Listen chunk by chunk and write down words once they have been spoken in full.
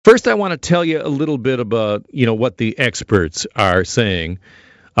First, I want to tell you a little bit about, what the experts are saying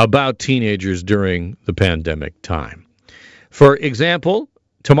about teenagers during the pandemic time. For example,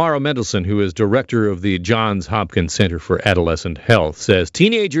 Tamara Mendelson, who is director of the Johns Hopkins Center for Adolescent Health, says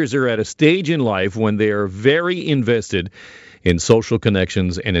teenagers are at a stage in life when they are very invested in social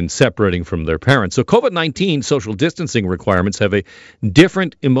connections and in separating from their parents. So COVID-19 social distancing requirements have a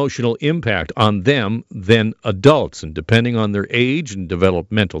different emotional impact on them than adults. And depending on their age and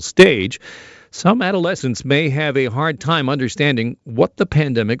developmental stage, some adolescents may have a hard time understanding what the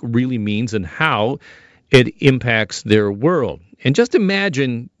pandemic really means and how it impacts their world. And just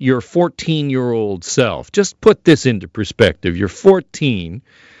imagine your 14-year-old self. Just put this into perspective. You're 14,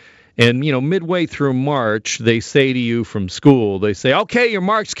 and, midway through March, they say to you from school, they say, okay, your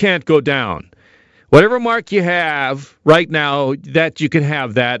marks can't go down. Whatever mark you have right now, that you can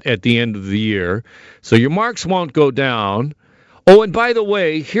have that at the end of the year. So your marks won't go down. Oh, and by the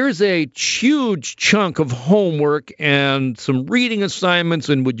way, here's a huge chunk of homework and some reading assignments,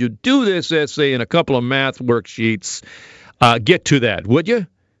 and would you do this essay and a couple of math worksheets? Get to that, would you?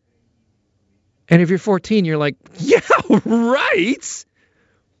 And if you're 14, you're like, yeah, right.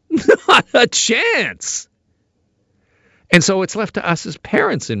 Not a chance. And so it's left to us as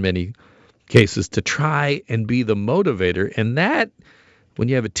parents in many cases to try and be the motivator. And that, when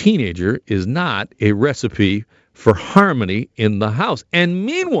you have a teenager, is not a recipe for harmony in the house. And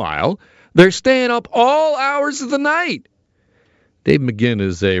meanwhile, they're staying up all hours of the night. Dave McGinn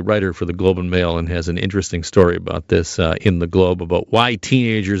is a writer for the Globe and Mail and has an interesting story about this in the Globe, about why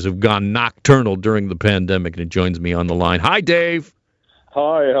teenagers have gone nocturnal during the pandemic. And he joins me on the line. Hi, Dave.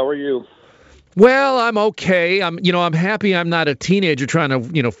 Hi, how are you? Well, I'm okay. I'm happy I'm not a teenager trying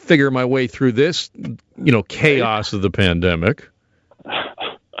to, figure my way through this, chaos of the pandemic.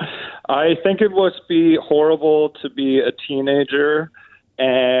 I think it must be horrible to be a teenager,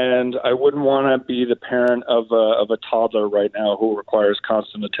 and I wouldn't want to be the parent of a toddler right now who requires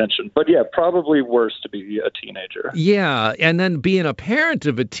constant attention. But yeah, probably worse to be a teenager. Yeah, and then being a parent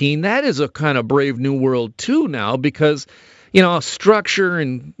of a teen, that is a kind of brave new world too now, because structure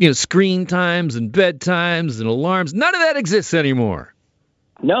and, screen times and bedtimes and alarms, none of that exists anymore.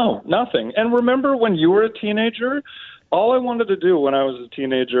 No, nothing. And remember when you were a teenager, all I wanted to do when I was a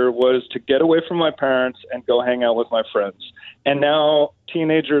teenager was to get away from my parents and go hang out with my friends. And now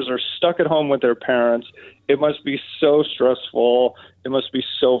teenagers are stuck at home with their parents. It must be so stressful. It must be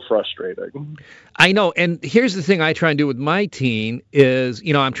so frustrating. I know. And here's the thing I try and do with my teen is,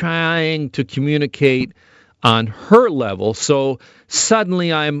 I'm trying to communicate on her level. So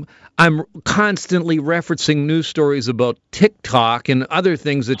suddenly I'm constantly referencing news stories about TikTok and other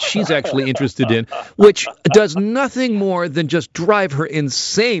things that she's actually interested in, which does nothing more than just drive her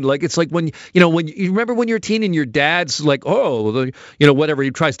insane. Like, it's like when you remember when you're a teen and your dad's like, whatever,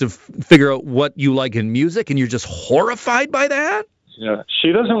 he tries to figure out what you like in music and you're just horrified by that. Yeah,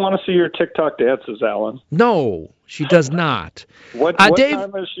 she doesn't want to see your TikTok dances, Alan. No, she does not. What Dave,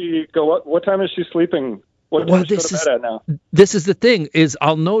 time does she go up? What time is she sleeping? This is the thing is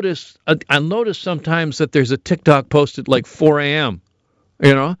I'll notice sometimes that there's a TikTok post at like 4 a.m.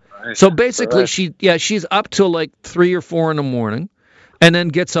 Right. So basically she's up till like 3 or 4 in the morning, and then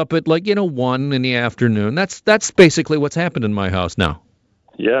gets up at 1 in the afternoon. That's basically what's happened in my house now.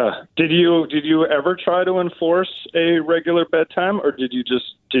 Yeah. Did you ever try to enforce a regular bedtime, or did you just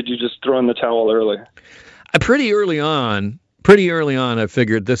throw in the towel early? Pretty early on, I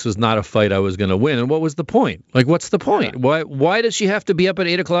figured this was not a fight I was going to win. And what was the point? What's the point? Yeah. Why does she have to be up at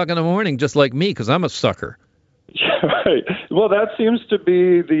 8 o'clock in the morning just like me? Because I'm a sucker. Yeah, right. Well, that seems to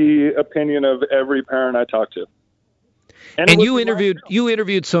be the opinion of every parent I talk to. And you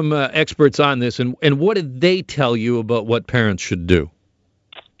interviewed some experts on this, and what did they tell you about what parents should do?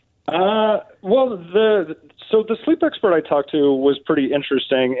 So the sleep expert I talked to was pretty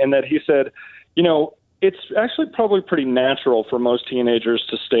interesting in that he said, it's actually probably pretty natural for most teenagers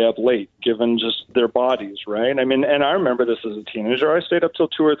to stay up late, given just their bodies, right? I mean, and I remember this as a teenager. I stayed up till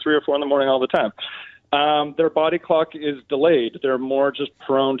 2 or 3 or 4 in the morning all the time. Their body clock is delayed. They're more just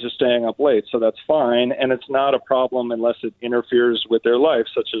prone to staying up late, so that's fine. And it's not a problem unless it interferes with their life,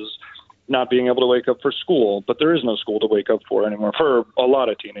 such as not being able to wake up for school. But there is no school to wake up for anymore for a lot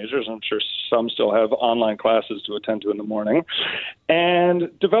of teenagers. I'm sure some still have online classes to attend to in the morning. And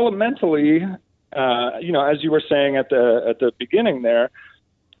developmentally, as you were saying at the beginning there,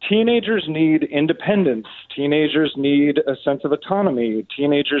 teenagers need independence. Teenagers need a sense of autonomy.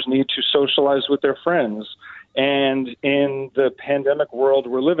 Teenagers need to socialize with their friends. And in the pandemic world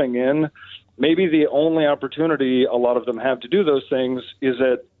we're living in, maybe the only opportunity a lot of them have to do those things is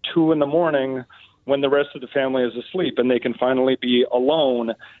at 2 in the morning when the rest of the family is asleep and they can finally be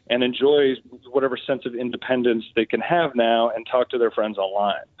alone and enjoy whatever sense of independence they can have now and talk to their friends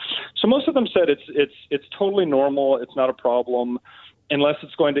online. So most of them said it's totally normal. It's not a problem unless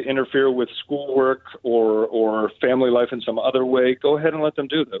it's going to interfere with schoolwork or family life in some other way. Go ahead and let them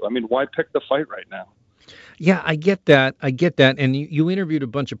do that. I mean, why pick the fight right now? Yeah, I get that. And you interviewed a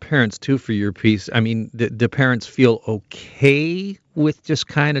bunch of parents, too, for your piece. I mean, do parents feel okay with just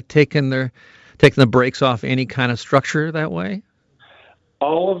kind of taking the brakes off any kind of structure that way?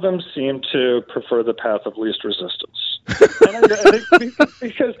 All of them seem to prefer the path of least resistance. And I think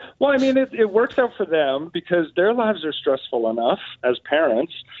because, well, I mean, it works out for them because their lives are stressful enough as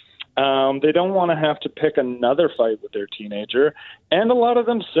parents. They don't want to have to pick another fight with their teenager. And a lot of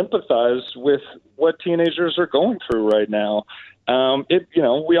them sympathize with what teenagers are going through right now.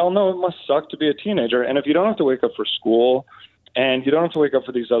 We all know it must suck to be a teenager. And if you don't have to wake up for school and you don't have to wake up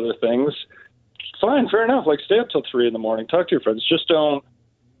for these other things, fine, fair enough. Like, stay up till 3 a.m, talk to your friends. Just don't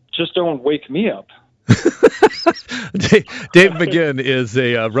wake me up. Dave McGinn is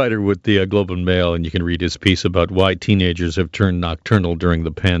a writer with the Globe and Mail, and you can read his piece about why teenagers have turned nocturnal during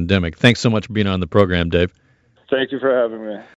the pandemic. Thanks so much for being on the program, Dave. Thank you for having me.